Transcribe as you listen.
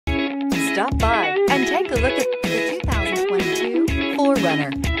Stop by and take a look at the 2022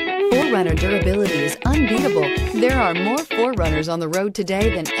 4Runner. 4Runner durability is unbeatable. There are more 4Runners on the road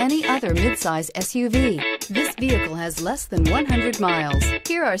today than any other midsize SUV. This vehicle has less than 100 miles.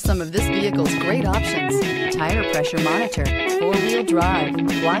 Here are some of this vehicle's great options: tire pressure monitor, 4-wheel drive,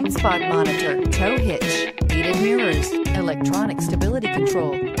 blind spot monitor, tow hitch, heated mirrors, electronic stability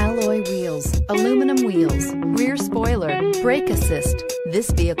control, alloy wheels, aluminum wheels, rear spoiler, brake assist. This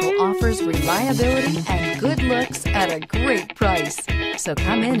vehicle offers reliability and good looks at a great price. So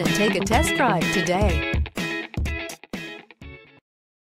come in and take a test drive today.